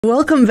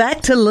Welcome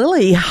back to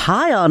Lily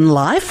High on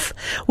Life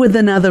with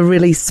another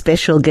really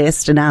special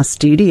guest in our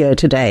studio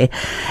today.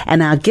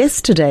 And our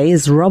guest today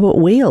is Robert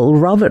Weil.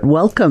 Robert,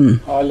 welcome.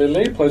 Hi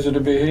Lily, pleasure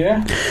to be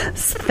here.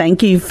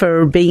 Thank you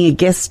for being a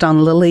guest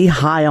on Lily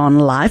High on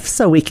Life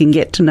so we can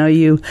get to know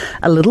you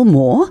a little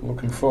more.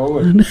 Looking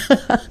forward.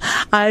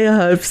 I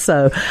hope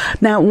so.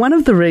 Now, one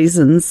of the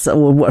reasons,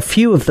 or a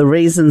few of the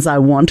reasons I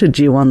wanted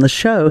you on the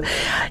show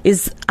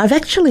is I've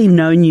actually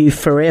known you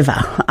forever.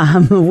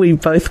 We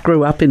both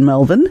grew up in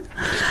Melbourne.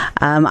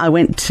 I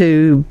went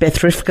to Beth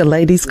Rifka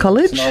Ladies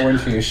College. And I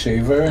went to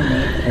Yeshiva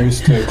and I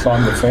used to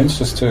climb the fence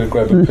just to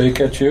grab a peek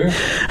at you.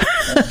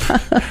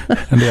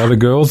 And the other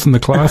girls in the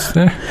class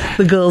there?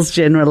 The girls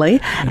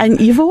generally.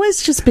 And you've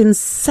always just been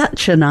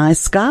such a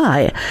nice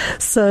guy.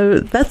 So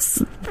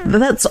that's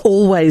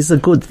always a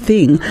good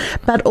thing.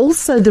 But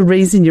also the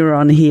reason you're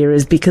on here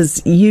is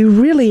because you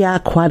really are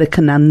quite a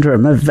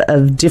conundrum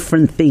of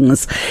different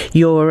things.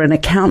 You're an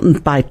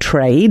accountant by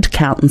trade.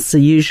 Accountants are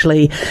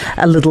usually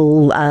a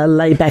little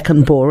laid back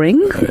and boring,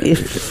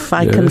 if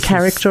I can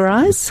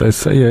characterise. They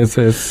say, yes,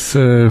 there's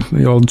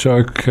the old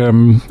joke,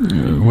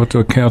 what do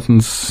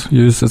accountants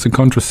use as a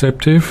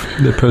contraceptive?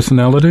 Their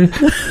personality.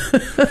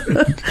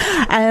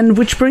 And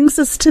which brings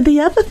us to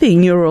the other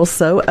thing. You're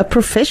also a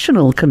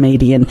professional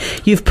comedian.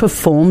 You've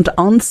performed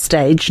on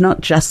stage, not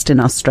just in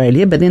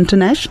Australia, but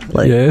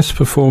internationally. Yes,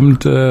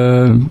 performed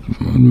on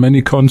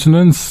many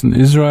continents, in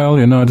Israel,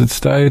 United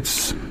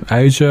States,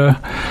 Asia,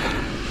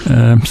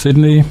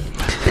 Sydney.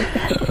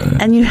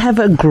 And you have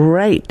a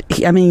great,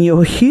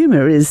 your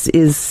humour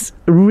is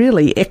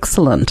really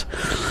excellent.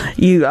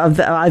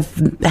 I've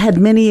had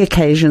many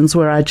occasions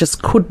where I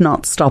just could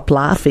not stop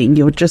laughing.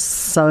 You're just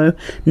so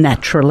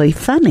naturally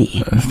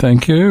funny.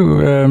 Thank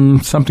you.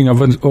 Something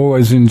I've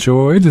always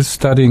enjoyed is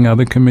studying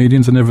other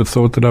comedians. I never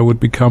thought that I would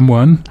become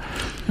one.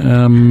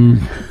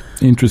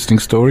 Interesting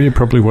story you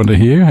probably want to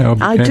hear. How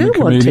I became a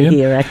comedian. Want to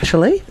hear,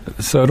 actually.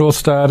 So it all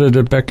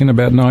started back in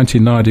about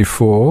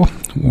 1994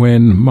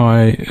 when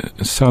my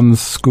son's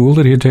school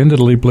that he attended,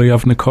 Lee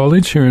Ovner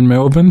College here in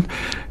Melbourne,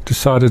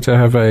 decided to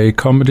have a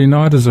comedy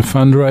night as a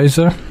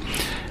fundraiser.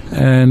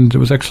 And it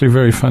was actually a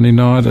very funny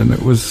night, and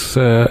it was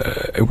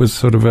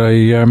sort of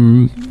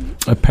a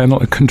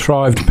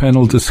contrived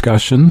panel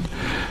discussion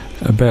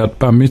about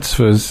bar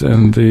mitzvahs,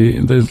 and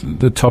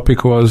the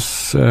topic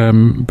was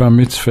bar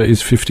mitzvah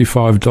is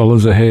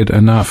 $55 a head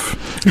enough.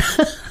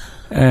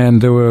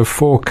 And there were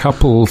four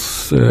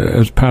couples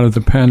as part of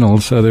the panel.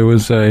 So there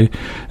was an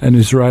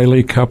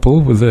Israeli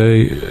couple with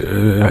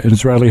an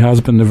Israeli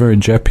husband and a very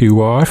jappy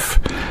wife.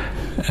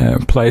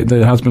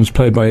 The husband's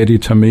played by Eddie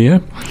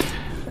Tamir.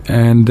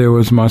 And there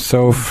was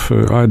myself.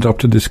 I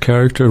adopted this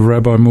character of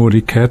Rabbi Morty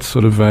Katz,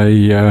 sort of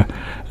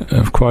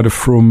quite a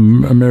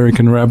frum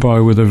American rabbi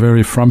with a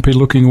very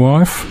frumpy-looking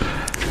wife.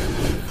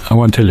 I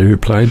won't tell you who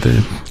played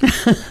the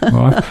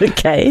wife.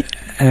 Okay.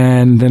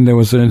 And then there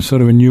was a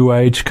sort of a new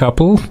age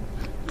couple,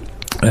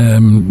 sort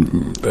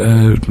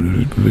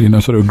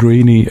of a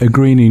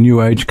greeny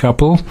new age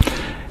couple.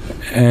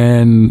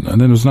 And then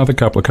there was another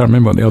couple. I can't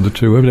remember what the other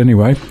two were, but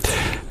anyway.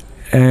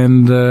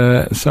 And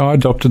so I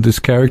adopted this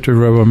character,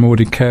 Robert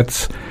Morty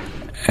Katz,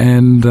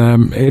 and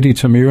Eddie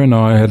Tamir and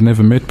I had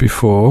never met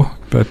before,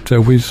 but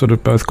we sort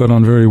of both got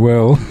on very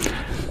well.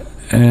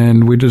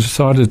 And we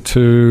decided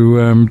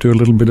to do a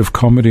little bit of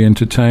comedy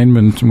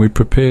entertainment, and we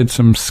prepared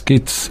some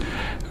skits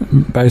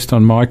based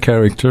on my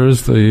character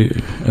as the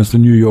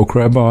New York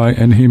rabbi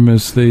and him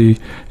as the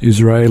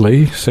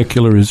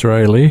secular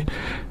Israeli,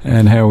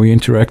 and how we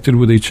interacted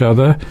with each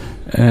other.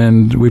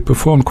 And we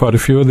performed quite a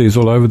few of these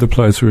all over the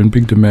place. We were in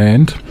big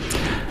demand.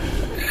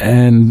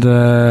 And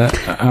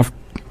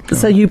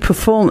So you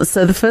performed.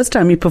 So the first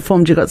time you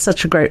performed, you got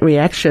such a great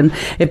reaction.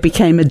 It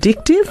became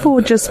addictive,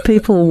 or just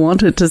people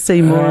wanted to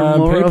see more and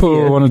more of you?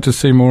 People wanted to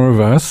see more of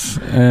us,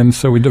 and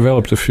so we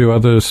developed a few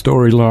other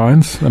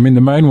storylines. I mean,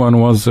 the main one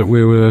was that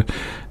we were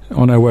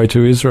on our way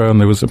to Israel,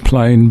 and there was a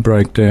plane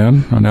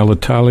breakdown on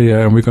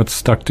Alitalia, and we got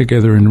stuck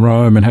together in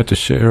Rome and had to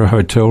share a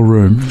hotel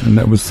room, and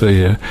that was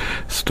the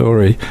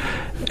story.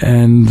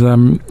 And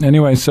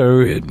anyway,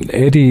 so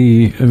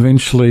Eddie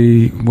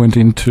eventually went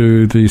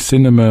into the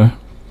cinema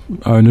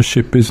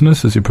ownership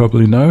business, as you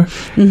probably know.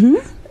 Mm-hmm.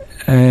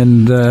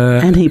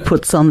 And he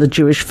puts on the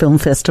Jewish Film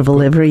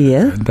Festival every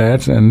year.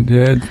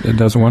 It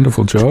does a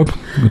wonderful job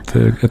at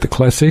the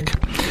Classic.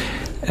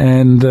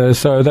 And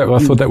so I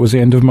thought that was the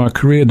end of my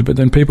career. But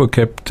then people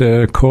kept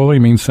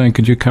calling me and saying,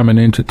 could you come and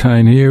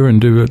entertain here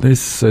and do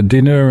this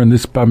dinner and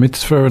this bar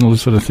mitzvah and all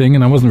this sort of thing?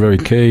 And I wasn't very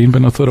keen,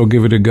 but I thought I'll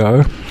give it a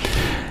go.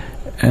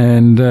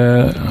 And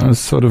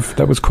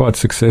that was quite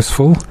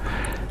successful.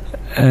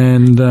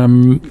 And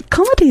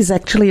comedy is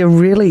actually a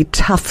really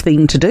tough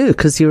thing to do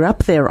because you're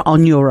up there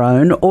on your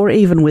own or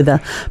even with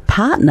a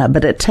partner,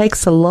 but it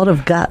takes a lot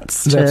of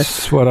guts.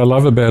 That's what I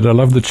love about it. I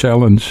love the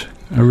challenge.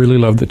 I really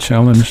love the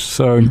challenge.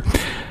 So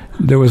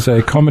there was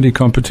a comedy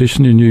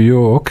competition in New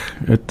York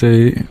at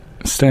the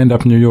Stand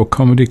Up New York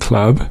Comedy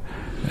Club,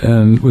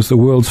 and it was the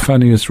world's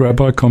funniest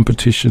rabbi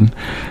competition.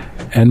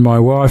 And my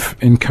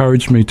wife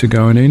encouraged me to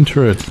go and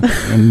enter it.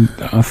 And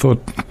I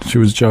thought she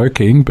was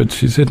joking, but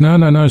she said, no,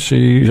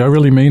 I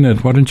really mean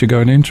it. Why don't you go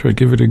and enter it?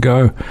 Give it a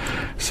go.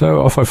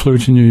 So off I flew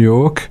to New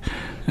York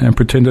and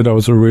pretended I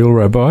was a real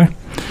rabbi.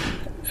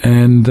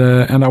 And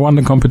I won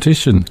the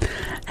competition.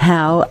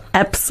 How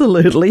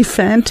absolutely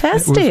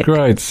fantastic! It was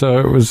great. So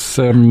it was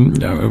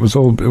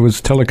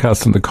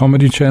telecast on the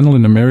Comedy Channel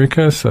in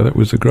America. So that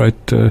was a great.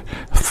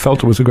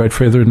 Felt it was a great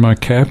feather in my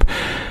cap.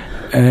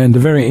 And the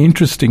very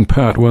interesting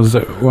part was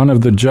that one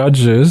of the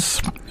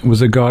judges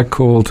was a guy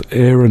called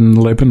Aaron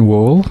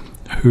Lebenwall,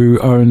 who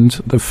owned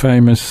the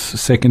famous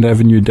Second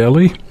Avenue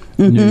Deli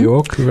in New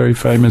York. Very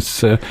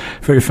famous with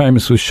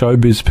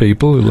showbiz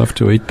people who love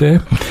to eat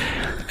there.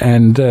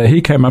 And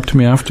he came up to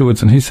me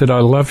afterwards and he said,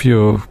 I love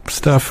your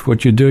stuff,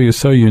 what you do, you're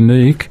so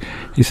unique.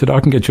 He said, I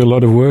can get you a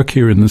lot of work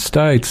here in the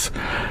States.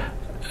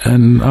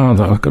 And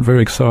I got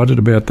very excited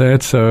about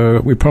that,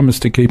 so we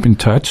promised to keep in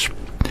touch.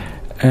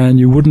 And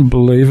you wouldn't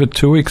believe it,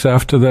 2 weeks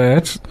after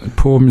that,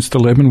 poor Mr.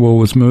 Lebenwall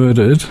was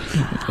murdered.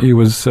 He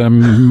was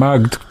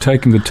mugged,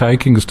 taking the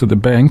takings to the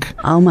bank.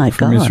 Oh, my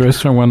from God. his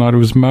restaurant one night. He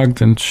was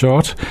mugged and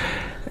shot.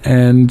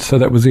 And so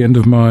that was the end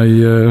of my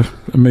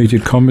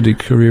immediate comedy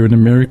career in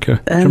America.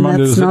 And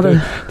that's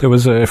there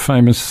was a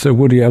famous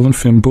Woody Allen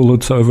film,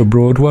 Bullets Over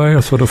Broadway.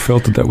 I sort of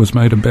felt that was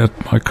made about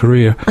my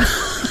career.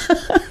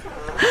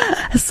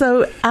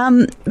 So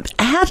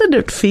how did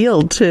it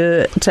feel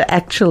to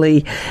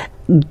actually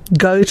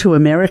go to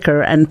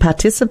America and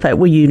participate?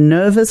 Were you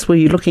nervous? Were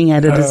you looking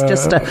at it as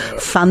just a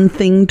fun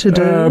thing to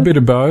do? A bit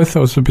of both.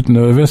 I was a bit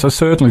nervous. I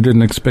certainly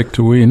didn't expect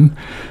to win.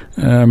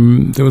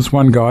 There was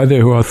one guy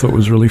there who I thought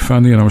was really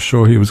funny, and I was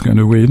sure he was going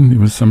to win. He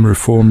was some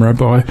reform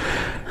rabbi.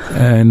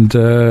 And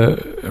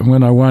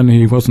when I won,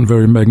 he wasn't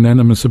very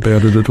magnanimous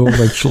about it at all,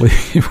 actually.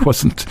 He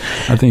wasn't.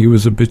 I think he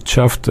was a bit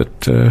chuffed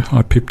that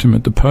I pipped him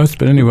at the post.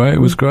 But anyway,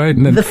 it was great.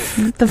 And then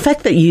the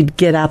fact that you'd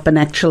get up and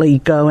actually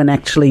go and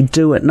actually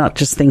do it, not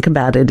just think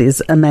about it,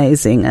 is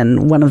amazing.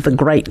 And one of the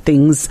great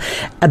things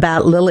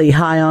about Lily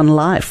High on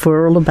Life,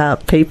 we're all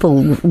about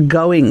people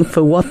going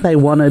for what they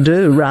want to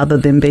do rather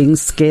than being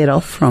scared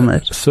off from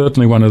it.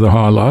 Certainly one of the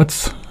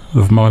highlights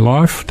of my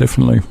life,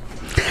 definitely.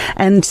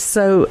 And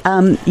so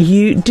and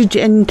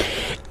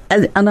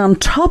on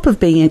top of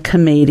being a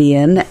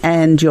comedian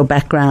and your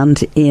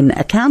background in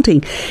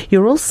accounting,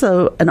 you're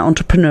also an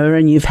entrepreneur,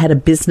 and you've had a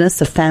business,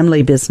 a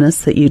family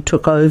business that you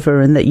took over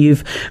and that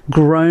you've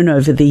grown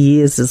over the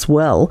years as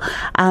well.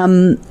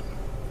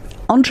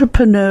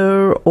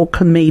 Entrepreneur or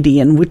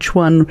comedian, which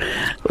one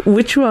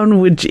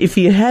would, if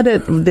you had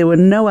it, there were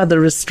no other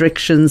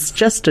restrictions,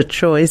 just a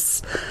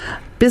choice,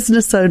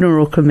 business owner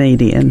or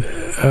comedian?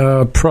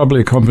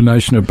 Probably a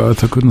combination of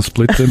both. I couldn't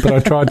split them, but I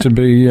tried to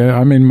be,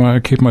 I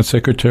keep my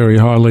secretary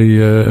highly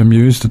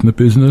amused in the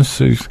business.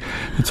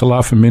 It's a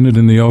laugh a minute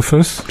in the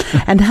office.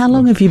 And how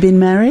long have you been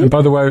married? And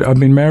by the way, I've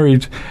been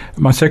married.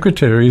 My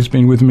secretary has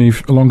been with me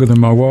longer than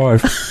my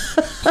wife.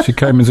 She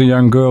came as a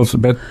young girl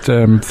about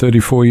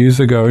 34 years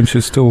ago, and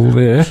she's still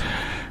there.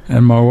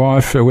 And my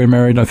wife, we're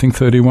married, I think,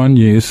 31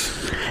 years.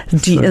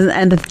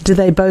 And do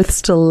they both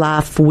still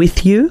laugh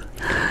with you?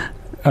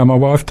 My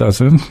wife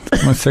doesn't.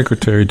 My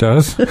secretary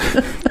does.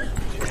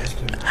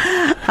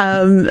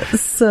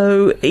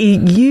 So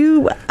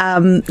you,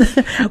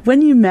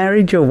 when you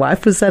married your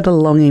wife, was that a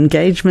long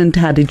engagement?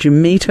 How did you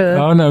meet her?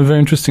 Oh, no, very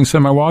interesting. So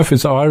my wife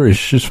is Irish.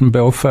 She's from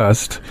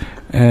Belfast.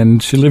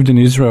 And she lived in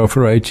Israel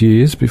for 8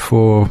 years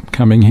before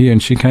coming here.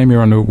 And she came here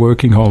on a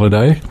working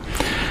holiday.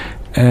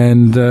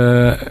 And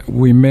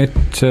we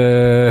met,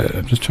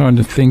 I'm just trying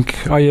to think.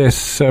 Oh,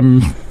 yes,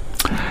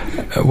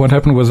 what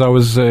happened was I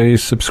was a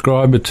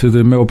subscriber to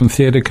the Melbourne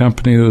Theatre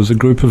Company. There was a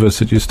group of us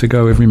that used to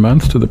go every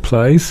month to the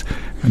plays.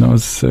 And I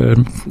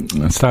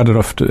started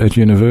off at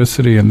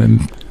university and then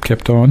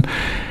kept on.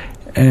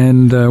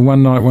 And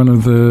one night one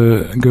of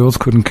the girls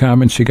couldn't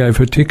come, and she gave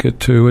her ticket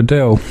to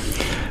Adele,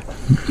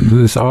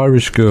 this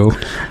Irish girl.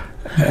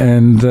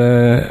 And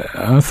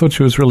I thought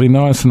she was really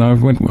nice. And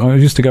I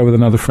used to go with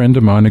another friend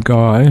of mine, a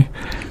guy,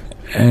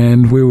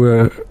 and we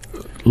were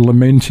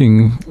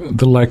lamenting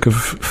the lack of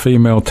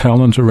female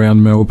talent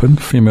around Melbourne,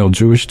 female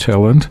Jewish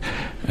talent.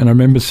 And I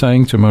remember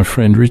saying to my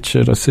friend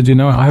Richard, I said,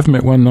 I haven't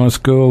met one nice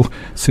girl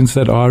since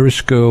that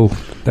Irish girl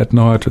that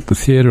night at the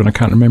theatre, and I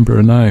can't remember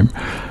her name.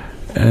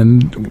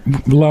 And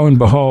lo and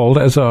behold,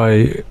 as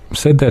I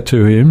said that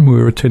to him, we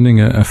were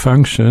attending a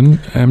function,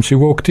 and she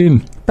walked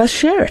in.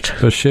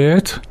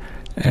 Bashert.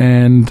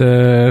 And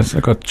so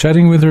I got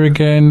chatting with her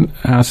again,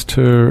 asked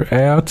her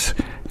out.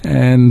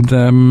 And,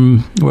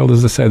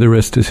 as I say, the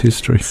rest is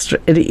history.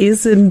 It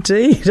is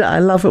indeed. I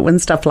love it when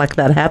stuff like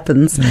that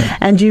happens. Yeah.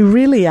 And you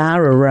really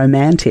are a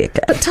romantic.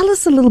 Tell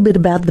us a little bit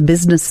about the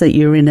business that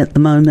you're in at the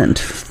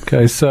moment.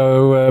 Okay,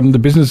 so the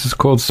business is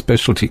called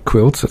Specialty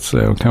Quilts. That's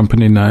our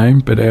company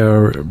name. But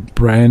our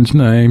brand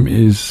name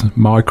is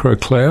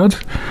Microcloud,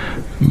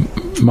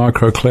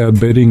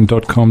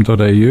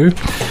 microcloudbedding.com.au.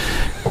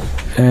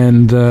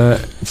 And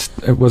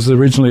it was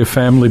originally a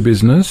family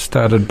business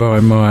started by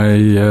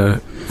my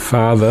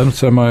father.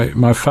 So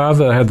my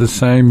father had the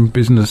same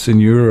business in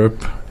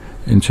Europe,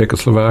 in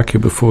Czechoslovakia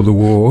before the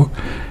war,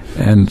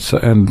 and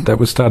that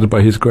was started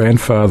by his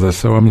grandfather.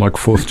 So I'm like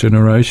fourth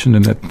generation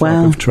in that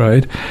type of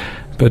trade.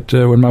 But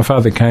when my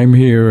father came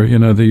here,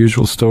 the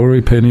usual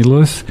story,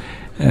 penniless,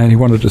 and he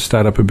wanted to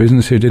start up a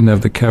business. He didn't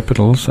have the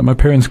capital. So my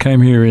parents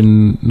came here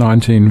in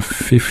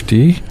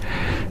 1950,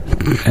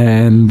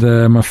 and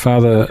my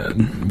father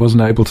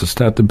wasn't able to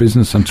start the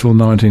business until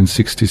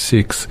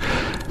 1966,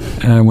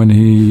 when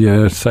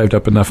he saved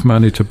up enough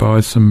money to buy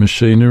some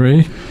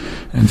machinery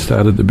and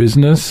started the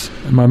business.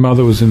 My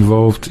mother was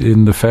involved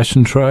in the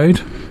fashion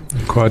trade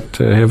quite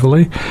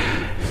heavily.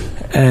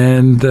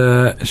 And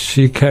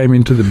she came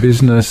into the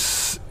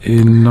business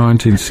in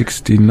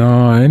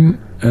 1969,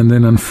 and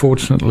then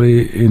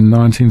unfortunately in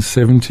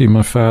 1970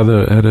 my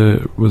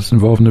father was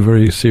involved in a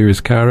very serious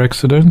car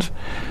accident.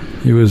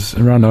 He was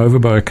run over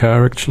by a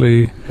car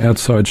actually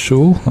outside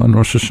Shul on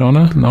Rosh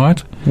Hashanah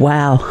night.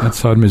 Wow.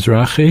 Outside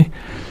Mizrahi.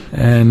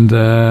 And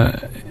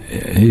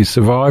he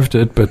survived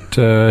it, but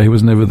he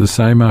was never the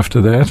same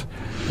after that.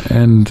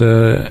 And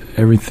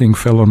everything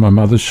fell on my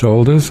mother's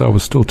shoulders. I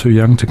was still too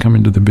young to come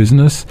into the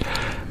business.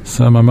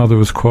 So my mother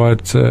was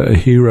quite a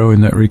hero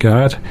in that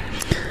regard.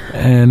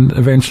 And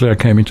eventually I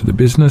came into the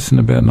business in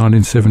about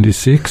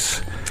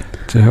 1976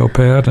 to help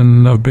out,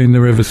 and I've been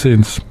there ever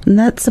since. And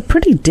that's a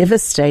pretty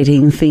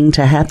devastating thing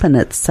to happen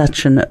at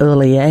such an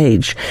early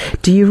age.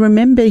 Do you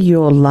remember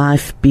your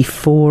life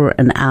before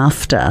and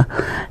after?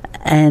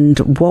 And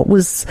what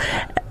was...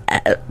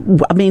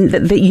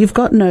 you've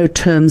got no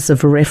terms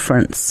of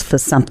reference for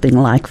something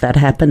like that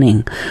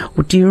happening.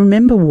 Do you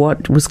remember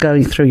what was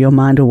going through your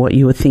mind or what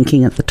you were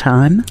thinking at the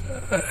time?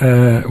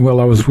 Well,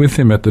 I was with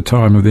him at the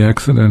time of the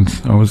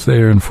accident. I was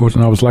there,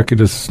 unfortunately. I was lucky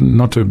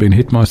not to have been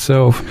hit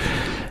myself.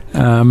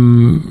 I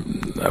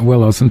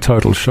was in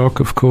total shock,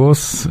 of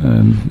course,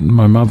 and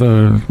my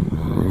mother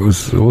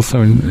was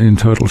also in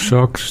total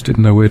shock. She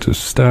didn't know where to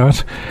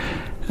start.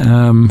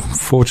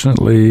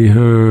 Fortunately,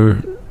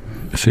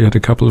 she had a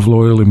couple of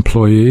loyal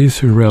employees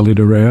who rallied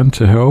around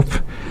to help.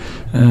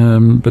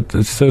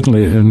 But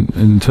certainly,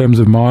 in terms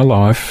of my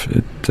life,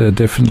 it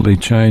definitely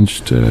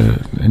changed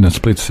in a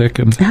split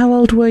second. How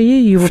old were you?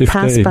 You were 15.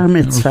 Past bar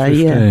mitzvah, I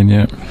was 15,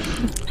 yeah.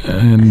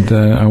 And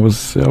I was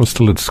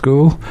still at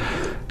school,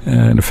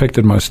 and it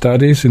affected my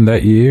studies in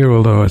that year,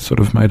 although I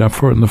sort of made up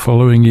for it in the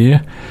following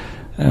year.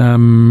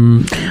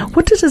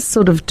 What did it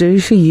sort of do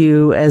for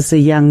you as a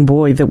young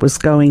boy that was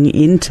going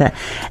into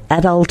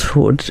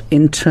adulthood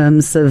in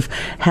terms of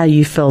how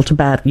you felt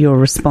about your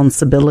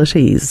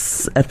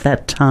responsibilities at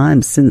that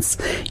time, since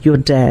your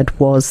dad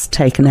was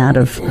taken out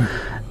of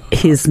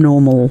his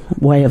normal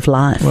way of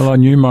life? Well, I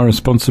knew my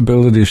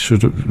responsibility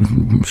should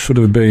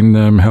have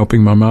been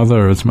helping my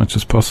mother as much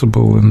as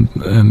possible, and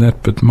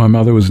that. But my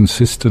mother was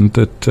insistent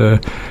that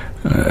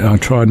I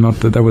tried not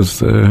to. That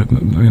was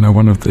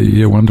one of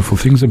the wonderful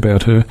things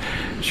about her.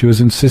 She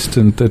was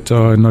insistent that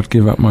I not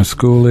give up my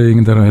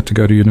schooling, that I had to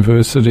go to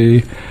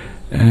university,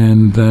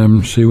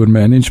 and she would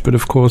manage. But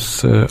of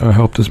course, I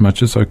helped as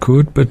much as I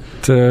could. But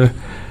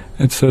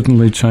it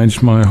certainly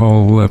changed my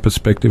whole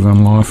perspective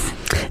on life.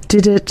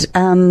 Did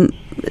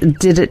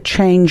it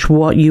change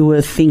what you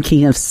were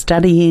thinking of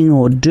studying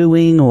or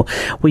doing, or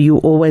were you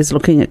always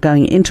looking at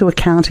going into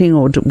accounting,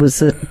 or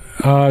was it?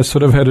 I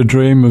sort of had a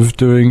dream of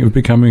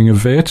becoming a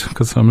vet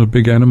because I'm a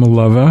big animal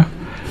lover.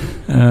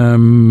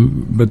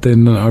 But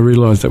then I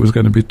realised that was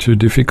going to be too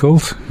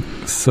difficult,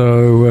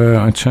 so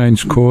I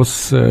changed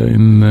course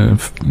in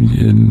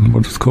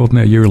what it's called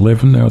now, Year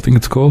 11 now I think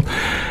it's called,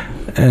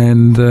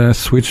 and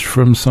switched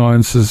from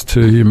sciences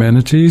to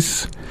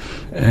humanities,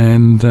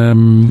 and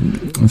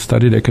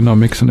studied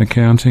economics and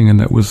accounting, and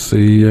that was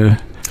the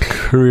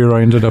career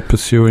I ended up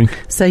pursuing.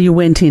 So you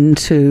went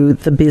into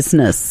the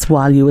business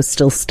while you were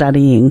still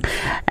studying,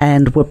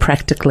 and were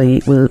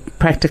practically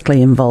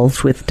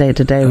involved with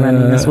day-to-day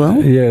running as well?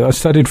 Yeah, I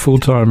studied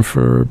full-time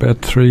for about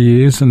 3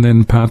 years, and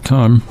then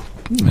part-time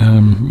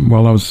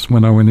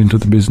when I went into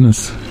the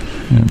business.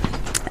 Yeah.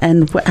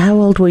 And how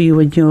old were you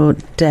when your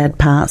dad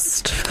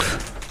passed?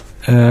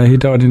 He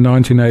died in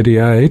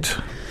 1988.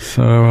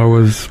 So I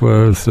was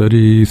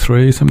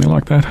 33, something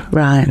like that.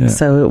 Right. Yeah.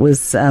 So it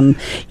was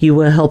you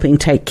were helping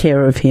take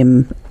care of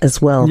him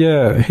as well.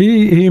 Yeah.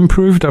 He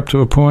improved up to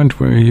a point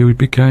where he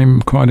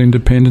became quite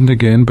independent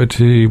again, but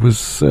he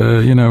was,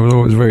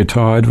 always very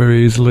tired,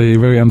 very easily,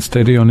 very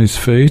unsteady on his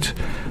feet.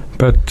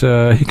 But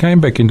he came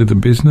back into the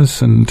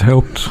business and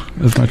helped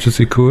as much as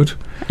he could.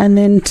 And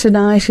then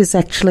tonight is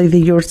actually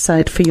the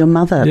Yortzeit for your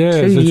mother. Yeah,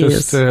 2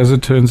 years. As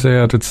it turns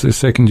out, it's the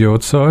second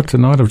Yortzeit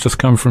tonight. I've just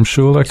come from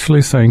Shul,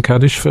 actually, saying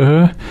Kaddish for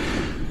her.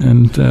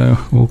 And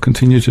we'll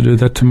continue to do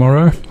that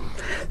tomorrow.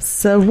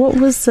 So what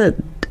was it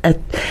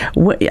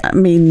I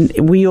mean,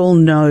 we all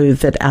know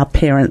that our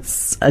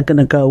parents are going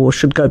to go or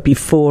should go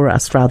before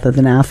us rather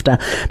than after,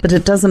 but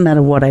it doesn't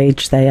matter what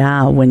age they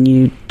are when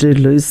you do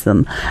lose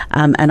them.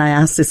 And I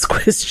ask this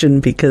question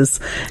because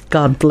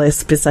God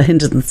bless bis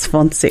hinderten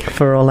zwanzig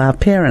for all our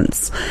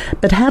parents.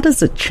 But how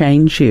does it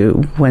change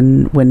you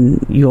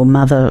when your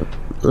mother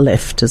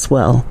left as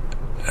well?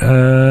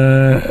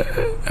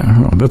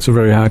 That's a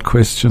very hard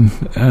question.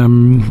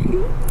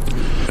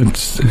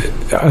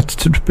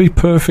 To be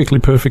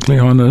perfectly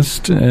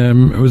honest,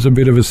 it was a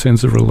bit of a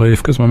sense of relief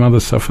because my mother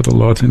suffered a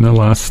lot in the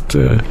last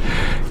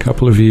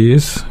couple of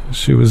years.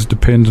 She was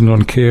dependent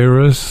on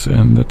carers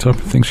and that type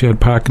of thing. She had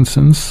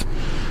Parkinson's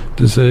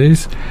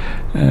disease,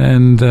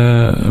 and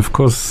of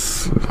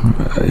course,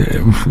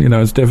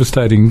 it's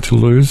devastating to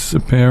lose a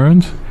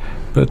parent.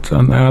 But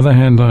on the other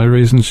hand, I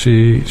reason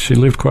she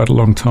lived quite a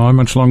long time,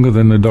 much longer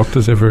than the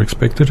doctors ever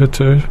expected her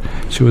to.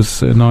 She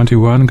was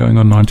 91, going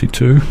on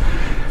 92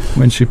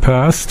 when she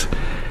passed.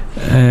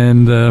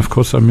 And, of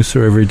course, I miss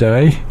her every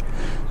day.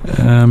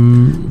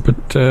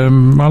 But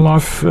my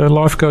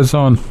life goes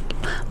on.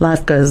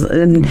 Life goes.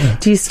 And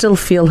do you still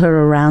feel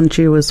her around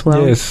you as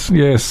well?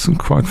 Yes,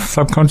 quite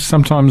subconscious.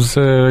 Sometimes,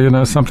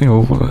 something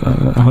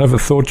I'll have a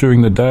thought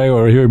during the day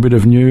or I hear a bit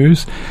of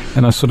news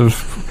and I sort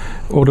of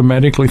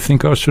automatically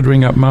think I should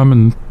ring up Mum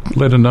and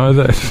let her know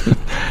that.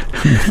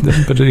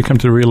 But you come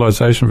to the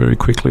realisation very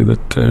quickly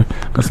that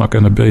that's not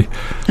going to be.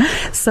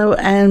 So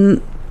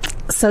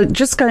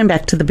just going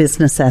back to the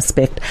business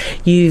aspect,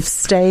 you've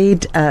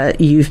stayed,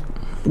 you've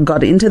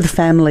got into the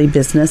family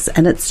business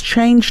and it's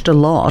changed a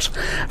lot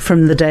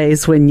from the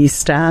days when you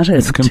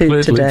started to today.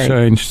 It's completely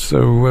changed.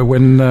 So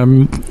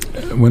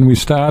when we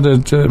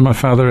started, my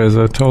father, as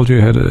I told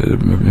you, had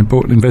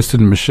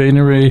invested in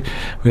machinery.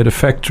 We had a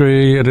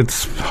factory. At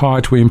its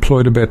height, we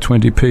employed about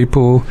 20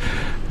 people.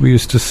 We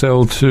used to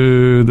sell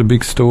to the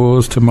big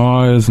stores, to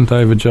Myers and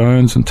David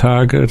Jones and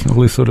Target and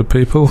all these sort of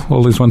people,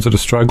 all these ones that are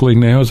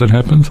struggling now as it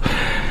happens.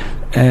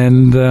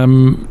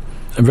 And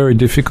very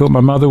difficult. My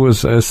mother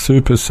was a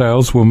super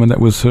saleswoman. That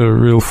was her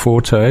real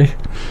forte.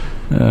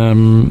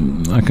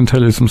 I can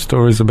tell you some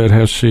stories about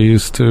how she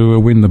used to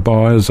win the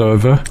buyers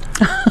over.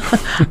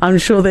 I'm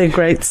sure they're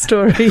great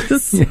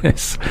stories.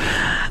 Yes.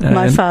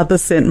 My father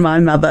sent my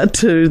mother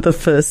to the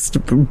first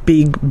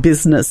big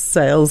business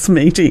sales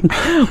meeting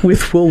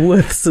with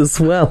Woolworths as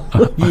well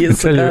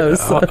years ago.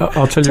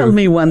 I'll tell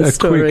me one a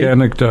story. Quick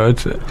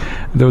anecdote.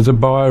 There was a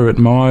buyer at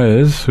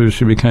Myers who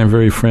she became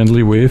very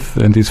friendly with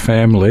and his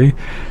family.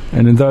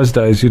 And in those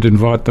days, you'd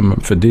invite them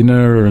for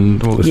dinner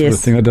and all this sort of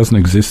thing. That doesn't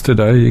exist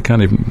today. You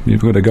can't even.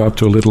 You've got to go up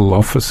to a little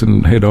office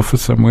and head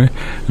office somewhere.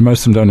 And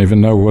most of them don't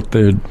even know what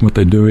they're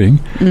doing.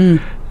 Mm.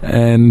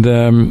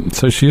 And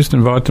so she used to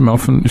invite them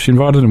often. She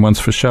invited them once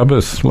for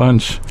Shabbos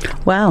lunch.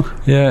 Wow.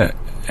 Yeah,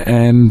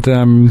 and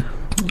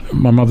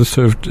my mother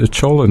served a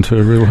cholent,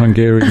 a real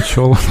Hungarian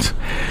cholent,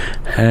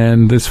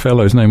 and this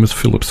fellow's name was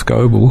Philip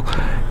Scoble.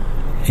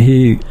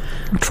 He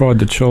tried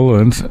the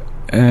cholent.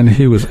 And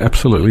he was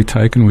absolutely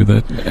taken with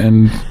it.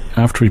 And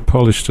after he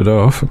polished it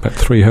off, about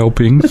 3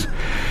 helpings,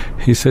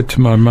 he said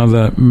to my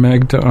mother,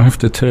 "Magda, I have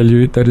to tell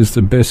you, that is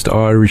the best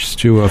Irish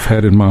stew I've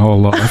had in my whole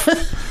life."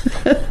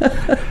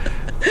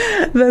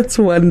 That's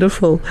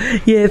wonderful.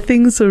 Yeah,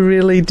 things are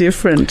really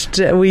different.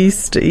 We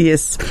used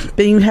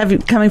to,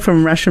 coming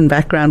from a Russian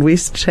background, we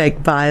used to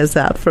take buyers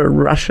out for a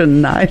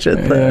Russian night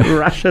at the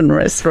Russian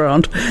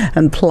restaurant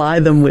and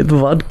ply them with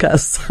vodka.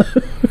 So.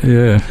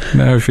 Yeah.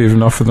 Now if you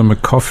even offer them a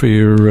coffee,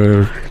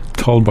 you're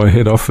told by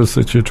head office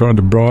that you're trying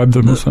to bribe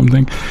them or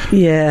something.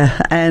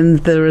 Yeah, and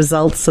the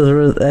results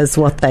are as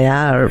what they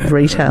are.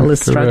 Retail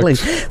is struggling.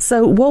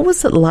 So what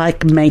was it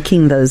like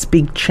making those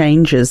big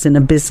changes in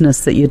a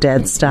business that your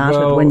dad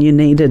started when you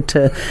needed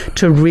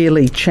to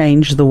really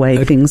change the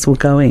way things were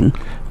going?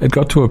 It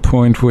got to a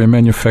point where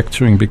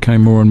manufacturing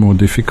became more and more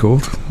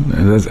difficult,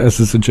 as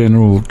is a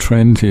general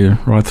trend here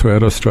right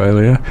throughout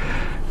Australia.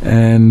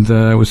 And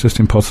it was just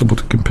impossible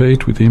to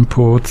compete with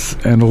imports,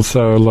 and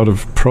also a lot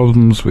of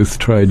problems with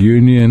trade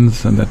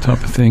unions and that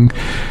type of thing.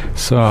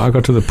 So I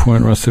got to the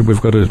point where I said,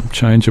 we've got to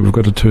change it, we've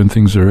got to turn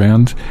things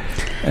around,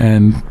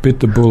 and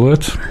bit the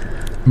bullet,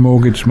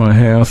 mortgaged my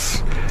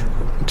house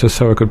just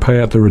so I could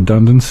pay out the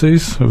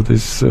redundancies of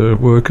these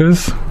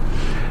workers.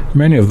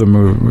 Many of them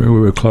we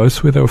were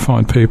close with, they were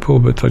fine people,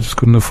 but I just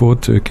couldn't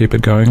afford to keep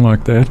it going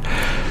like that.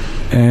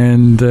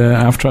 And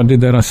after I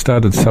did that, I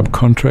started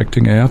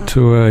subcontracting out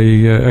to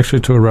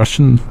a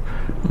Russian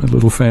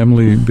little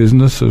family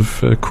business of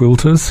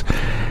quilters,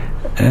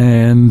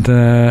 and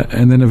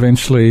then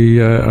eventually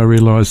I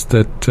realised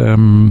that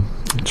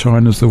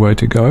China's the way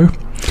to go.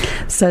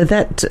 So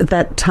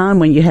that time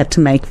when you had to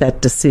make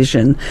that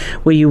decision,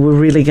 where you were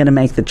really going to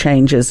make the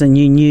changes and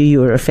you knew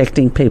you were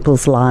affecting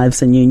people's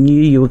lives and you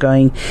knew you were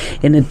going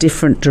in a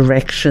different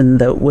direction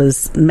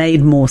that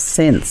made more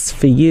sense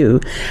for you,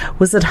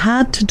 was it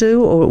hard to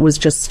do, or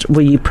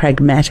were you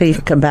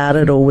pragmatic about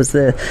it, or was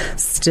there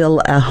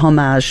still a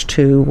homage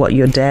to what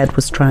your dad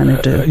was trying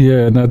to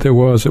do? There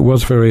was. It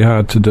was very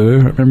hard to do.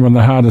 I remember one of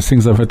the hardest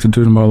things I've had to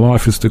do in my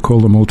life is to call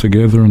them all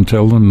together and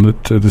tell them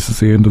that this is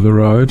the end of the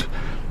road.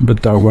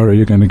 But don't worry,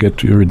 you're going to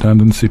get your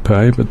redundancy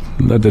pay. But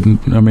they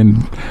didn't. I mean,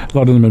 a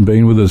lot of them had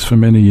been with us for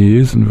many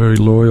years and very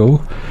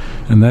loyal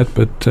and that,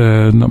 but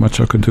not much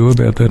I could do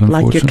about that,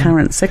 unfortunately. Like your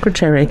current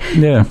secretary.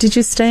 Yeah. Did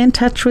you stay in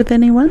touch with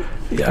anyone?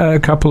 A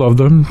couple of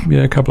them.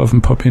 Yeah, a couple of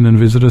them pop in and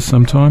visit us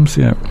sometimes,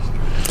 yeah.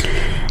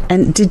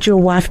 And did your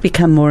wife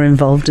become more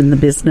involved in the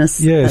business?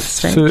 Yes,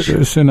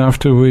 soon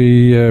after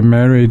we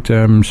married,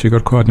 she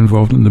got quite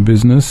involved in the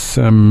business.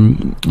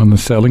 On the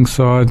selling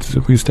side,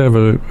 we used to have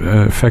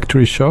a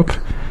factory shop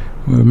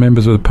where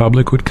members of the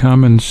public would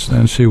come, and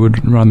she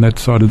would run that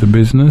side of the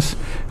business,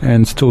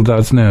 and still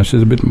does now.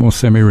 She's a bit more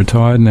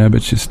semi-retired now,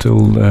 but she's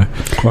still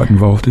quite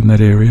involved in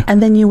that area.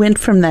 And then you went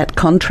from that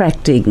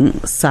contracting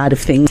side of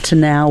things to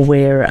now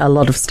where a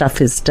lot of stuff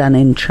is done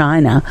in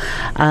China.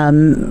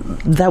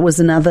 That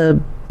was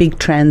another big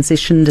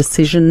transition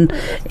decision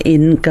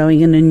in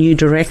going in a new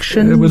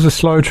direction? It was a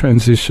slow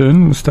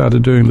transition. We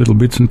started doing little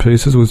bits and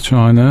pieces with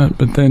China,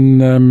 but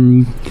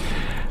then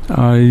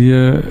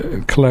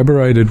I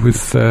collaborated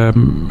with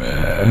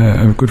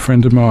a good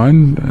friend of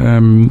mine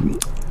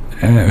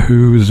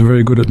who is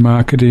very good at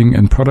marketing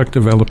and product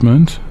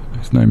development.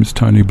 His name is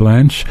Tony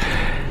Blanche.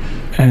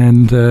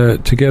 And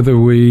together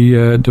we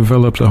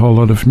developed a whole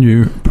lot of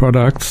new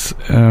products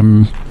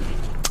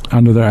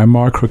under our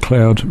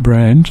microcloud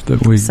brand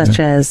that we such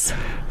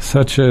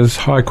as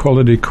high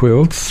quality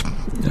quilts,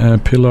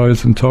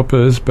 pillows and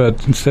toppers,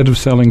 but instead of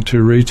selling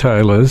to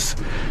retailers,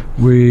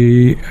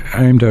 we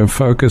aimed our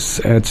focus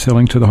at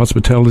selling to the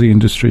hospitality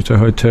industry, to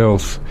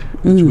hotels,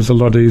 which was a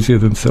lot easier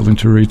than selling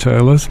to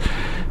retailers,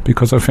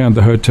 because I found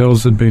the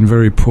hotels had been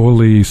very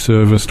poorly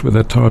serviced with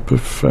that type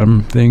of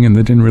thing, and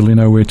they didn't really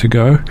know where to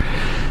go.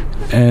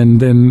 And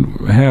then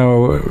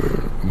how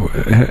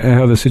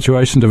the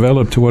situation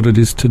developed to what it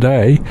is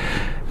today,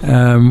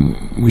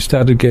 we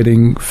started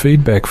getting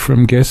feedback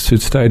from guests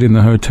who'd stayed in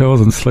the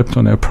hotels and slept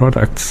on our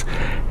products,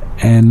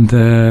 and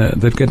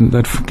they'd get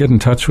in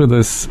touch with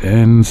us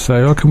and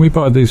say, "Oh, can we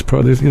buy these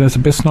products? You know, it's the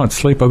best night's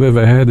sleep I've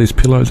ever had. These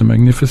pillows are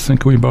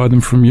magnificent. Can we buy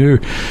them from you?"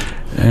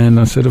 And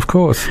I said, "Of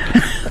course."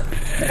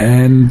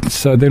 And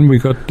so then we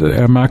got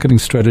our marketing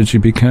strategy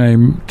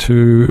became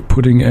to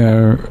putting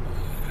our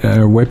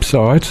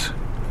website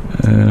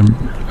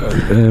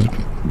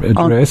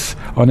address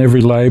on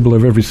every label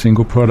of every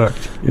single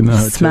product in the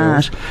hotel.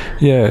 Smart.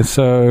 Yeah,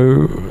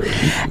 so...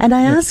 And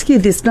I ask you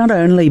this not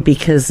only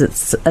because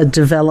it's a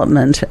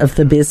development of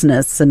the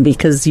business and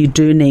because you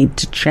do need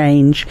to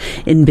change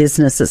in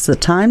business as the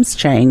times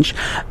change,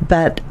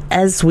 but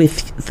as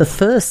with the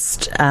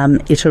first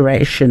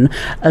iteration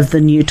of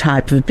the new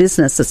type of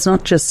business, it's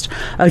not just,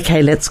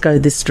 okay, let's go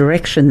this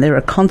direction. There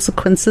are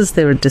consequences,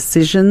 there are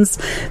decisions,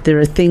 there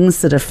are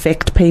things that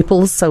affect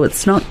people. So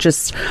it's not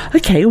just,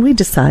 okay, we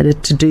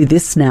decided to do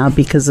this now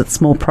because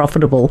it's more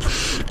profitable.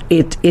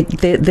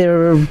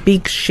 There are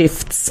big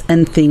shifts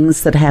and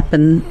things that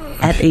happen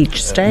at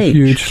each stage.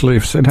 Huge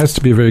shifts. It has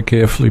to be very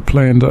carefully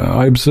planned.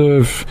 I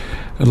observe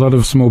a lot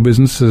of small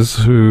businesses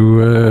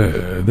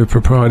who the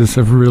proprietors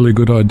have really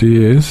good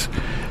ideas,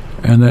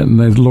 and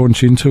they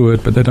launch into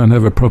it, but they don't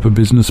have a proper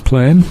business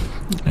plan,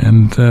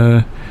 and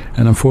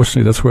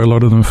unfortunately that's where a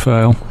lot of them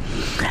fail.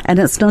 And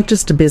it's not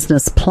just a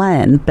business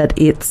plan, but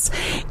it's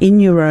in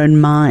your own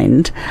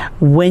mind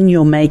when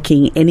you're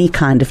making any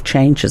kind of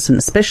changes, and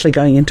especially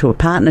going into a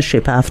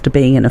partnership after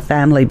being in a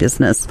family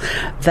business.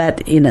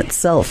 That in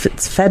itself,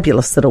 it's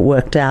fabulous that it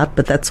worked out,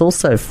 but that's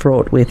also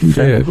fraught with...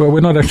 Yeah, well, we're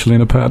not actually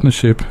in a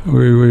partnership.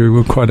 We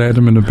were quite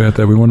adamant about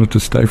that. We wanted to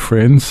stay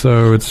friends,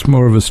 so it's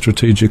more of a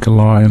strategic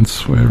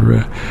alliance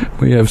where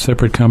we have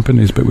separate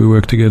companies, but we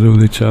work together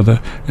with each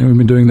other. And we've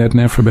been doing that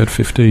now for about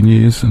 15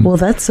 years. Well,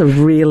 that's a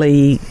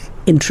really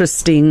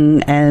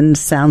interesting and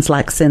sounds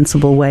like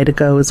sensible way to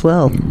go as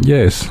well.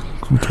 Yes,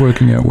 it's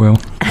working out well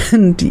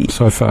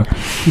so far.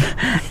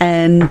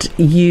 And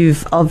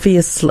you've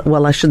obviously,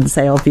 well, I shouldn't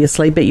say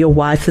obviously, but your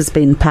wife has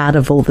been part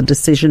of all the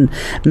decision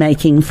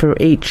making for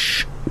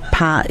each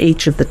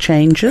of the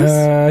changes.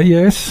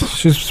 Yes,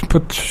 she's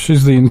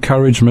the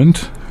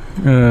encouragement.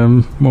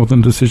 More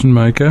than decision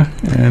maker,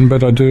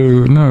 but I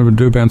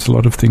do bounce a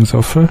lot of things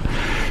off her,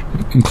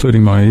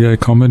 including my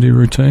comedy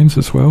routines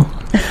as well.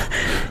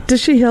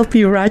 Does she help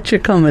you write your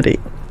comedy?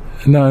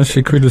 No,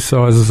 she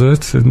criticises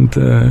it, and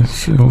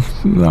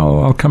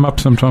I'll come up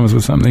sometimes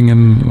with something,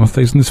 and I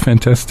think, "Isn't this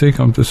fantastic?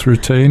 I'm just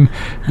routine,"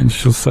 and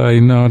she'll say,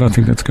 "No, I don't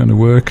think that's going to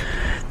work,"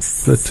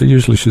 but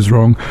usually she's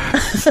wrong.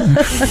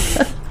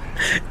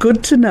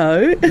 Good to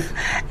know.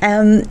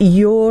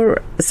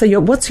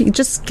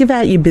 Just give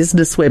out your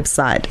business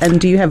website,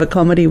 and do you have a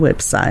comedy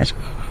website?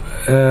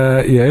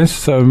 Yes,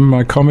 so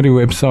my comedy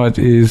website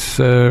is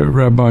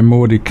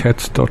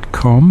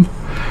rabbimordicats.com,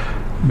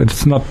 but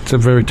it's not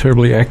very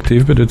terribly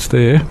active, but it's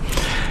there.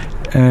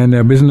 And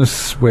our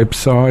business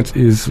website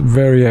is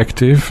very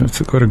active. It's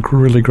got a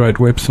really great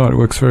website. It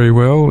works very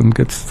well and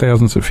gets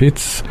thousands of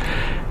hits.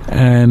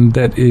 And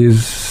that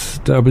is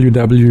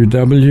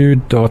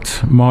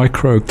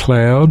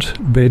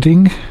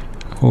www.microcloudbedding,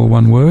 all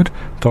one word,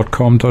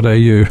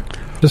 .com.au.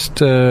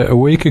 Just a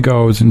week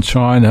ago I was in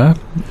China,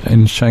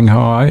 in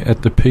Shanghai,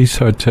 at the Peace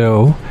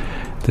Hotel.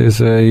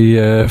 There's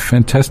a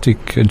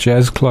fantastic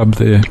jazz club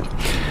there,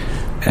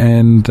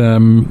 and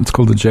it's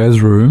called the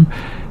Jazz Room.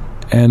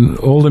 And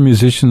all the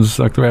musicians,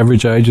 like their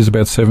average age is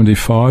about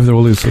 75. They're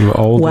all these sort of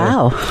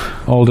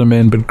older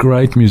men, but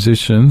great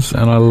musicians.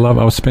 And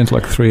I spent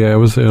like 3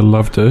 hours there. I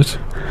loved it.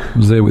 I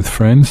was there with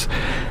friends.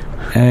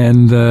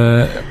 And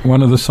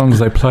one of the songs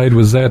they played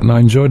was that, and I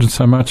enjoyed it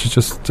so much. It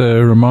just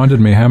reminded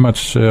me how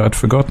much I'd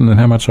forgotten and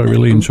how much I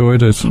really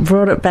enjoyed it.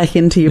 Brought it back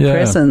into your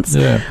presence.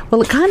 Yeah.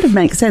 Well, it kind of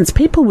makes sense.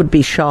 People would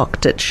be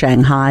shocked at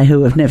Shanghai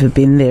who have never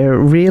been there.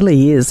 It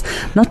really is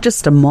not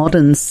just a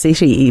modern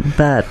city,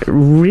 but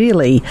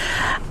really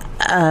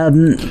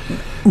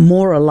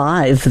more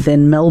alive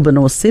than Melbourne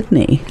or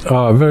Sydney.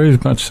 Oh, very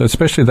much so,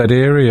 especially that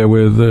area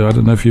where I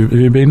don't know if have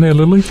you been there,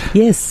 Lily?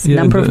 Yes,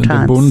 number of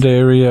times. The Bund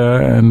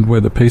area and where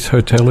the Peace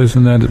Hotel is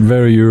and that,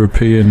 very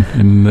European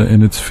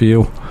in its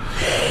feel.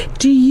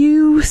 Do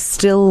you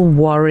still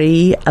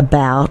worry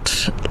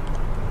about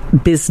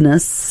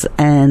business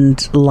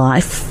and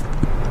life?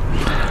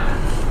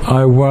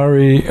 I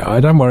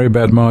don't worry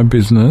about my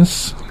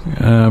business.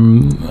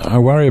 I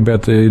worry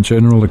about the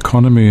general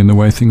economy and the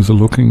way things are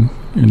looking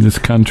in this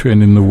country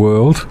and in the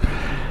world.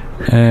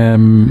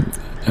 And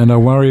I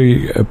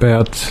worry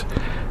about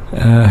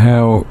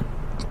how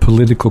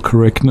political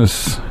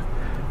correctness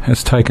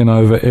has taken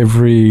over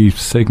every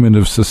segment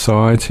of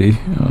society.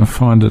 I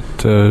find it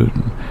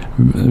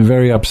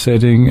very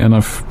upsetting, and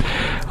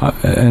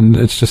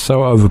it's just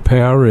so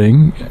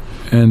overpowering.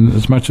 And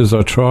as much as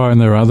I try, and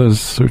there are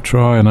others who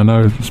try, and I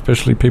know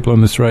especially people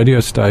on this radio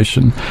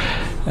station,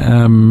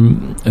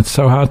 it's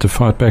so hard to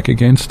fight back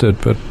against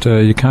it. But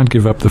you can't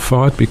give up the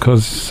fight,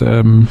 because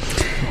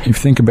if you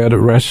think about it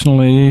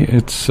rationally,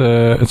 it's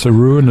a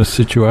ruinous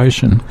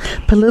situation.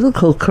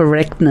 Political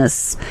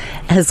correctness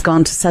has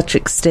gone to such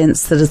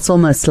extents that it's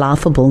almost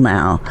laughable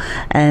now,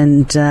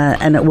 and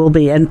it will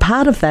be. And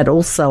part of that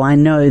also, I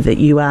know that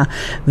you are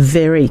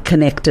very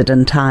connected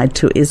and tied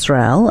to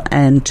Israel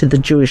and to the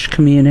Jewish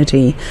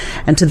community.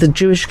 And to the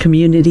Jewish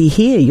community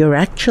here, you're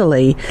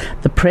actually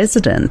the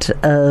president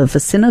of a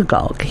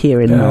synagogue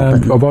here in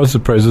Melbourne. I was the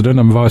president.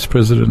 I'm vice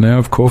president now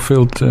of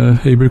Caulfield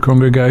Hebrew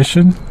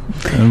Congregation,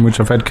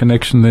 which I've had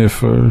connection there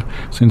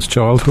since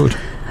childhood.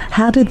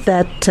 How did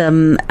that,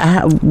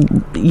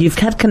 you've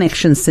had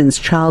connections since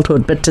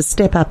childhood, but to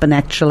step up and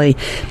actually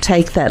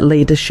take that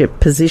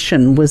leadership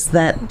position, was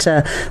that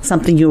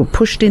something you were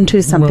pushed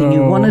into, something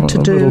you wanted to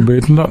do? A little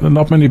bit.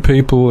 Not many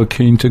people are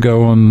keen to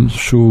go on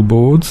shul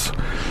boards.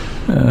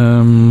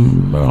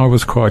 I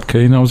was quite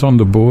keen. I was on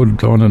the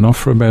board on and off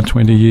for about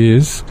 20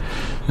 years,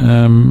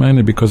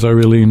 mainly because I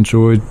really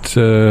enjoyed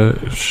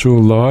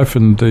shul life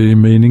and the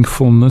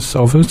meaningfulness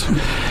of it.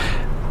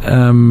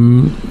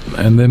 And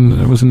then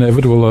it was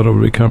inevitable that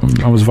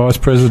I was vice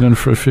president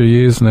for a few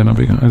years, and then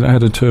I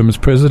had a term as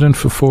president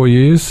for 4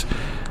 years,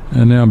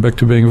 and now I'm back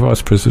to being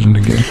vice president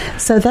again.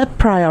 So that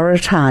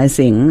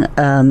prioritising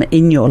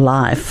in your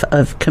life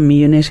of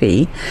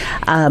community,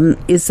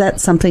 is that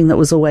something that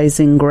was always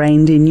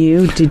ingrained in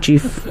you? Did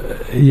you...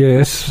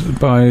 Yes.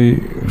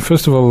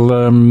 First of all,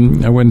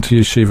 I went to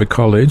yeshiva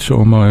college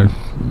all my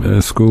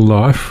school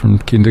life, from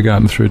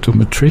kindergarten through to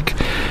matric.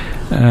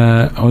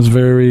 I was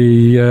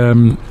very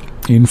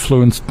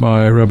influenced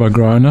by Rabbi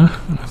Groner.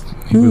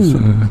 He was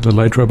the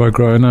late Rabbi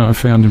Groner. I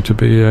found him to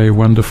be a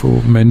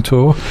wonderful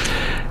mentor.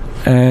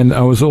 And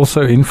I was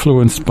also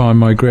influenced by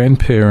my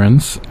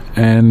grandparents.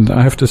 And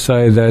I have to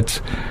say that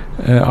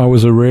I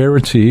was a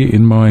rarity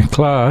in my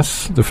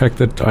class, the fact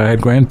that I had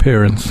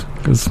grandparents,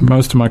 because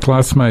most of my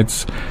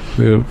classmates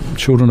were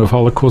children of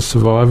Holocaust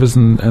survivors,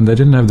 and they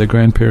didn't have their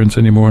grandparents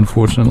anymore,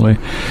 unfortunately.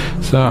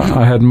 So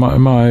I had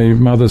my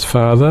mother's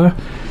father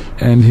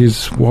and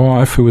his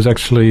wife, who was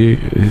actually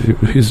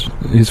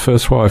his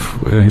first wife,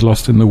 he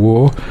lost in the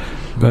war,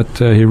 but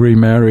he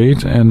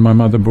remarried, and my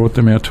mother brought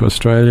them out to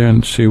Australia,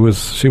 and she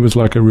was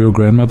like a real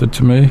grandmother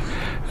to me,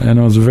 and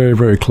I was very,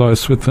 very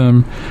close with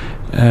them.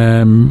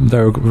 They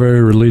were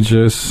very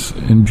religious,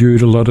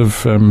 imbued a lot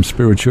of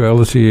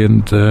spirituality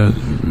and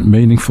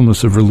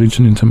meaningfulness of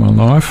religion into my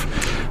life.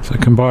 So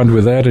combined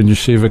with that, in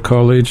yeshiva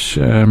college,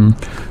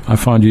 I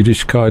find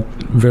Yiddishkeit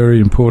a very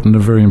important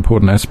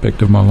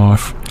aspect of my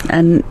life.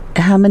 And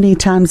how many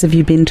times have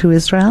you been to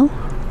Israel?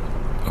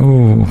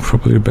 Oh,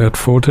 probably about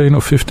 14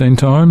 or 15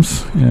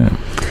 times, yeah.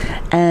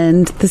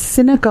 And the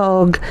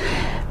synagogue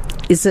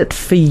is it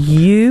for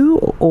you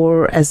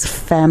or as a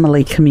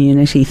family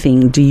community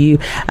thing? Do you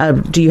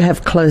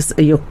have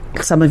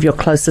some of your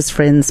closest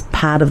friends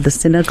part of the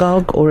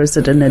synagogue, or is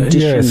it an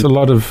addition? Yes, a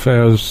lot of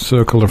our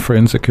circle of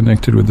friends are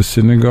connected with the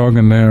synagogue,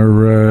 and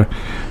a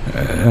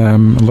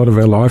lot of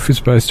our life is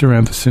based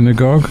around the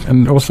synagogue.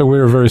 And also,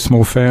 we're a very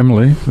small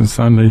family. It's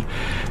only,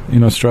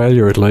 in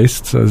Australia at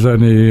least, so there's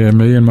only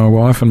me and my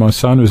wife and my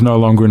son, who's no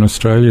longer in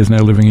Australia, is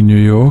now living in New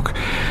York.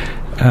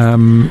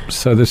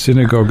 So the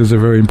synagogue is a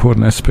very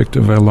important aspect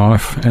of our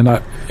life. And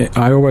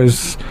I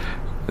always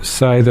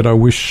say that I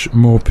wish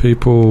more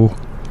people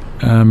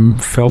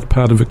felt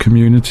part of a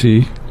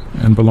community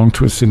and belonged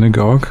to a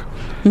synagogue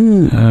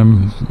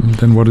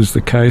than what is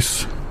the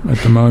case at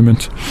the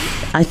moment.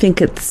 I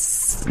think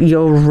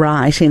you're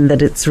right in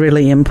that it's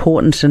really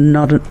important and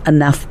not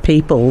enough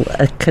people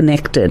are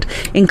connected,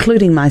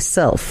 including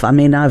myself. I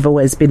mean, I've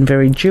always been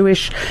very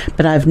Jewish,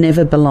 but I've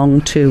never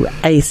belonged to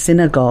a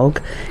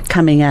synagogue.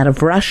 Coming out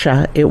of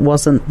Russia, it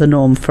wasn't the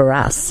norm for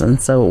us,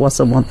 and so it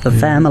wasn't what the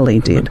family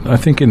did. I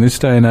think in this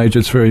day and age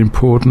it's very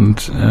important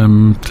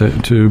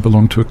to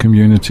belong to a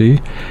community.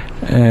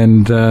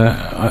 And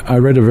I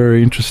read a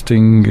very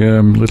interesting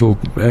little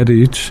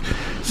adage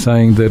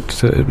saying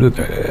that,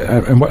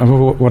 and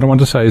what I want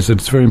to say is that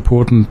it's very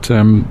important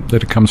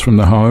that it comes from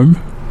the home.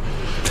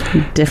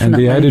 Definitely. And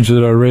the adage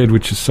that I read,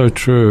 which is so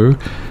true,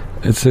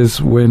 it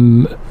says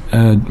when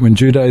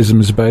Judaism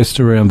is based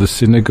around the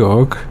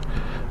synagogues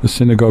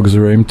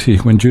are empty.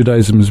 When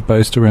Judaism is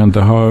based around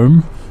the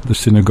home, the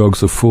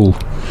synagogues are full.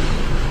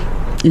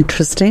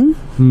 Interesting.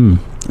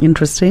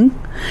 Interesting.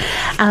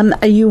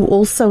 Are you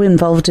also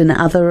involved in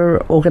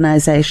other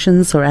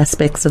organisations or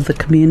aspects of the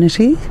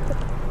community?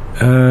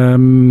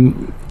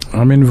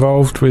 I'm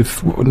involved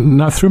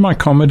through my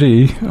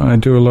comedy. I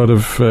do a lot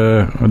of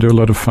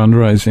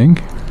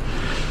fundraising.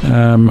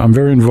 I'm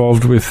very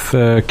involved with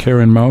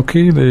Keren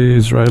Malki, the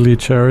Israeli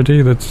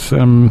charity that's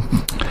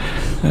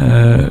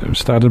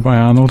started by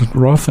Arnold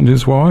Roth and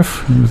his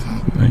wife.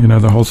 You know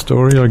the whole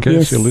story, I guess.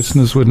 Yes. Your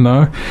listeners would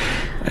know.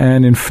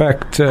 And in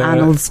fact,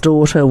 Arnold's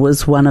daughter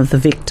was one of the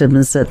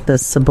victims at the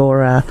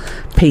Sabora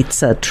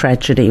pizza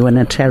tragedy when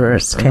a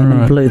terrorist came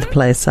and blew the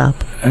place up.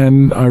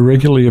 And I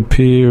regularly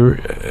appear,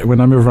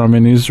 whenever I'm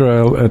in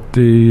Israel, at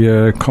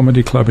the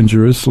comedy club in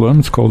Jerusalem.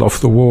 It's called Off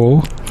the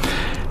Wall.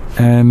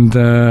 And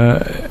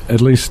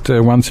at least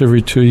once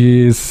every 2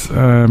 years,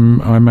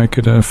 I make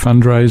it a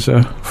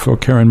fundraiser for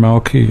Keren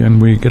Malki,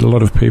 and we get a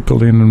lot of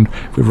people in, and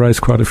we've raised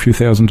quite a few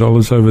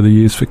 $1,000s over the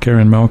years for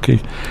Keren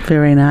Malki.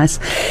 Very nice.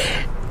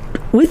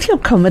 With your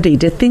comedy,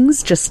 do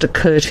things just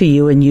occur to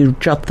you and you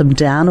jot them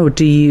down, or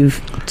do you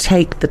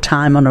take the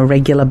time on a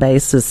regular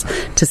basis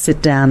to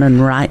sit down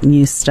and write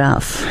new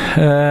stuff?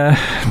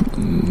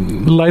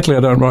 Lately I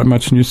don't write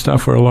much new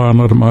stuff. I rely on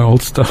a lot of my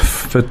old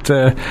stuff. But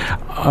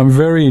I'm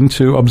very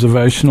into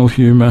observational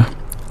humour.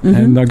 Mm-hmm.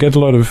 And I get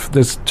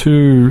there's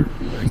two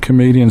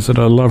comedians that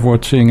I love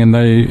watching and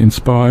they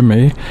inspire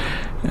me.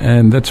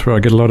 And that's where I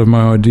get a lot of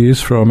my ideas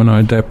from, and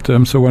I adapt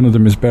them. So one of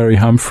them is Barry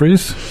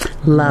Humphries.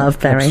 Love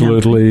Barry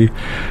Absolutely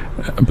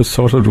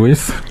besotted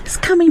with. He's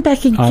coming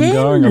back again. I'm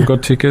going. I've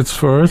got tickets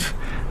for it.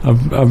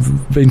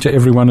 I've been to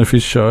every one of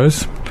his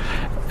shows.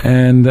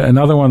 And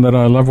another one that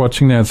I love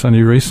watching now, it's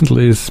only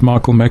recently, is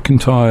Michael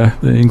McIntyre,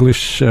 the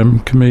English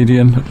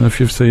comedian. I don't know if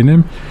you've seen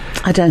him.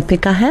 I don't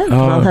think I have.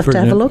 I'll have to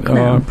have a look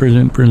now. Oh,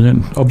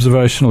 brilliant.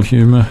 Observational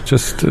humour.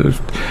 Just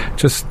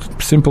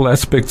simple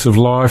aspects of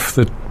life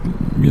that,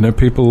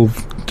 people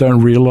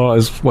don't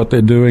realise what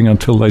they're doing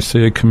until they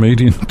see a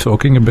comedian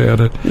talking about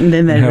it. And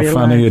then they realise how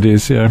funny it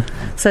is, yeah.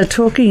 So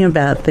talking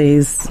about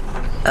these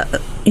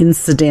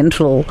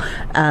incidental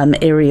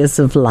areas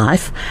of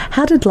life,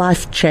 how did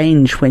life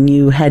change when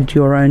you had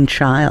your own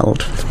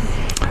child?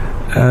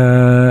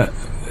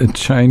 It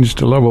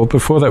changed a lot. Well,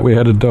 before that we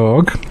had a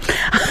dog.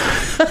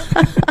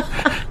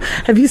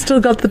 Have you still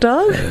got the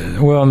dog?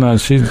 Well, no,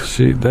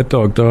 that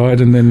dog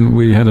died, and then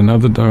we had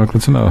another dog.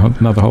 That's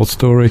another whole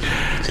story.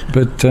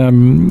 But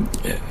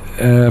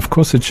of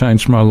course, it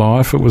changed my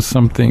life. It was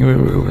something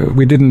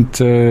it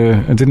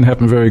didn't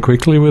happen very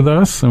quickly with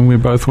us, and we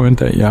both weren't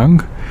that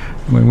young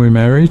when we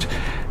married.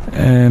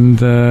 And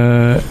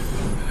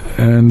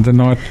the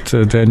night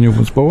Daniel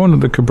was born at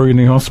the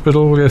Cabrini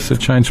Hospital, yes, it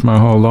changed my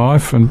whole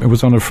life. And it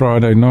was on a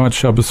Friday night,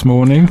 Shabbos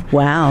morning.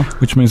 Wow.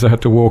 Which means I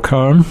had to walk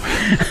home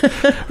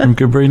from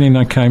Cabrini, and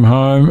I came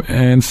home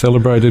and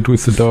celebrated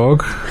with the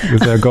dog,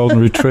 with our golden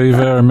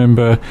retriever. I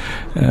remember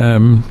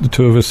the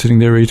two of us sitting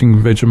there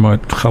eating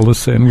Vegemite challah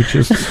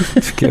sandwiches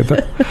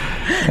together.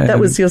 That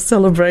was your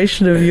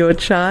celebration of your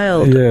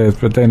child. Yeah,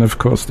 but then, of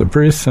course, the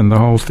bris and the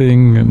whole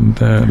thing, and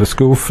the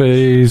school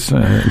fees.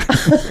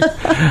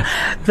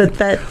 But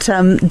that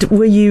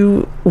were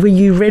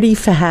you ready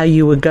for how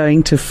you were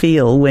going to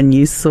feel when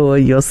you saw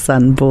your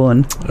son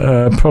born?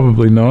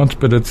 Probably not,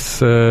 but it's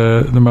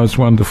the most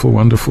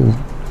wonderful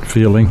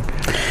feeling.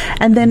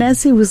 And then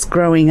as he was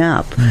growing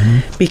up,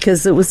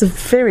 because it was a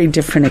very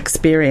different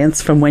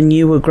experience from when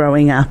you were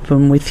growing up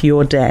and with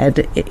your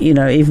dad, you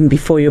know, even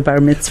before your bar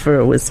mitzvah,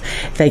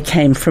 they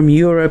came from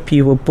Europe,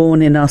 you were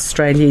born in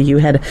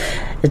Australia,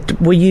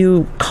 were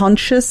you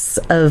conscious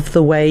of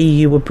the way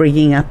you were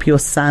bringing up your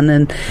son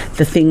and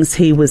the things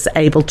he was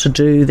able to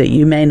do that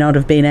you may not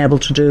have been able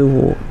to do,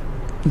 or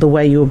the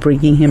way you were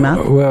bringing him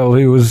up? Well,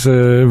 he was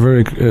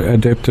very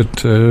adept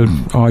at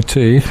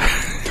IT.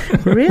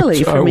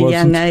 Really? From a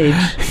young age?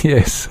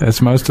 Yes,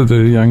 as most of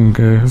the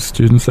young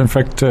students. In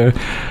fact, I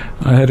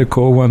had a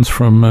call once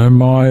from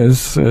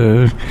Myers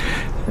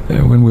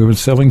when we were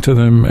selling to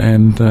them,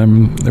 and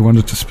they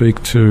wanted to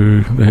speak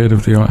to the head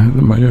of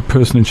the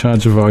person in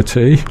charge of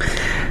IT,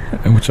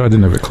 which I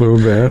didn't have a clue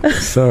about.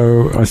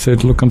 So I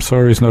said, look, I'm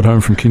sorry, he's not home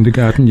from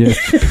kindergarten yet.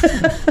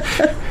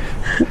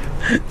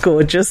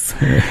 Gorgeous.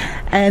 Yeah.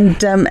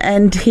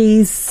 And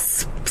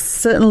he's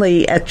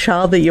certainly a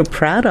child that you're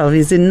proud of.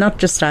 He's in not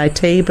just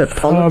IT, but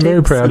politics. I'm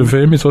very proud of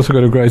him. He's also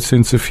got a great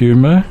sense of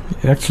humour.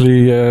 He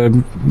actually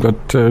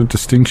got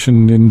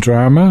distinction in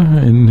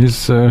drama in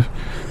his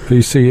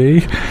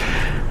VCE,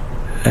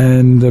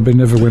 but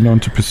never went on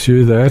to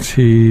pursue that.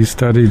 He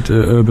studied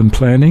urban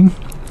planning,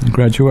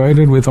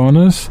 graduated with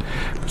honours,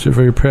 which I'm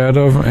very proud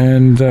of,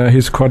 and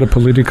he's quite a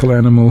political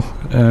animal,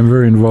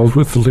 very involved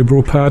with the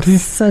Liberal Party.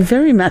 So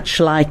very much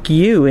like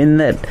you in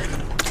that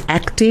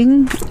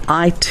acting,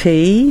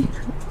 IT,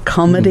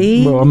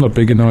 comedy. Well, I'm not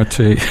big in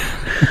IT.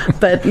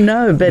 But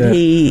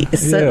he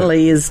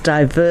certainly is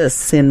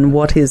diverse in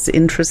what his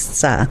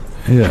interests are.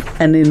 Yeah.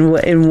 And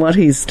in what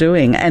he's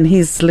doing. And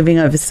he's living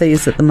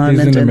overseas at the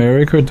moment. He's in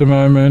America at the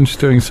moment,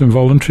 doing some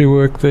voluntary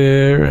work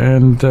there,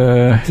 and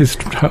he's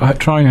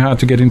trying hard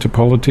to get into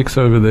politics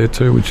over there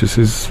too, which is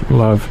his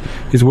love.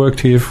 He's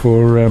worked here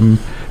for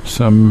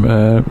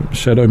some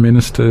shadow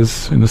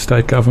ministers in the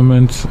state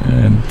government.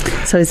 And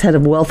so he's had a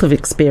wealth of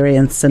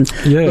experience, and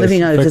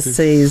living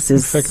overseas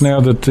is... In fact, now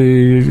that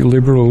the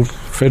Liberal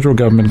federal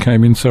government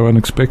came in so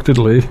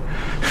unexpectedly,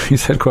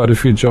 he's had quite a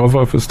few job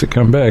offers to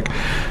come back.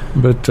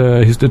 But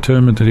he's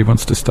determined that he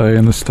wants to stay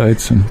in the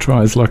States and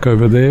try his luck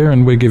over there,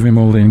 and we give him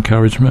all the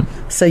encouragement.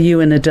 So you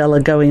and Adele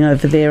are going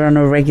over there on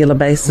a regular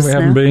basis now? We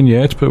haven't been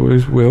yet, but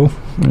we will.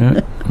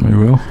 Yeah, we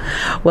will.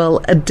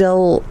 Well,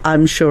 Adele,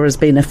 I'm sure, has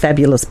been a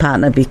fabulous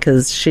partner,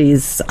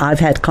 because I've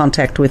had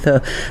contact with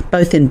her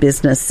both in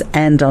business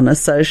and on a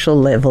social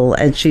level,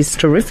 and she's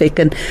terrific.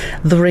 And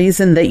the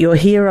reason that you're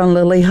here on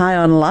Lily High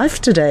on Life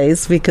today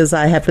is because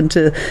I happened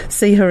to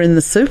see her in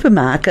the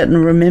supermarket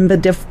and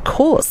remembered, of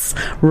course,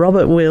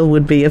 Robert Weil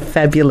would be a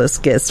fabulous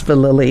guest for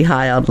Lily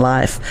High on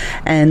Life.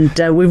 And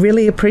we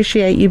really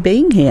appreciate you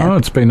being here. Oh,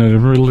 it's been a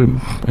really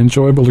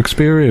enjoyable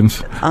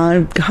experience.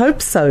 I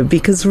hope so,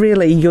 because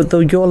really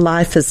your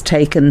life has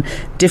taken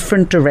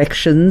different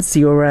directions.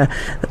 You're a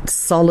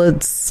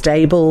solid,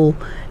 stable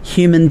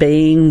human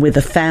being with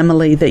a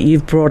family that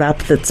you've brought up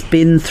that's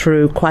been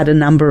through quite a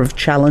number of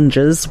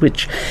challenges,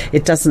 which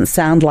it doesn't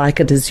sound like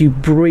it as you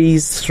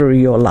breeze through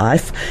your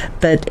life.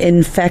 But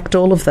in fact,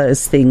 all of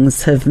those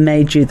things have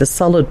made you the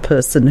solid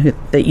person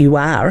that you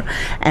are,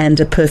 and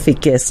a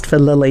perfect guest for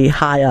Lily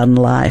High on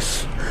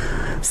Life.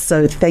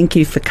 So thank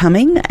you for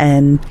coming,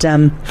 and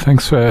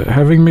thanks for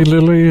having me,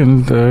 Lily,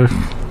 and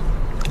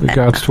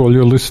regards to all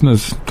your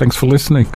listeners. Thanks for listening.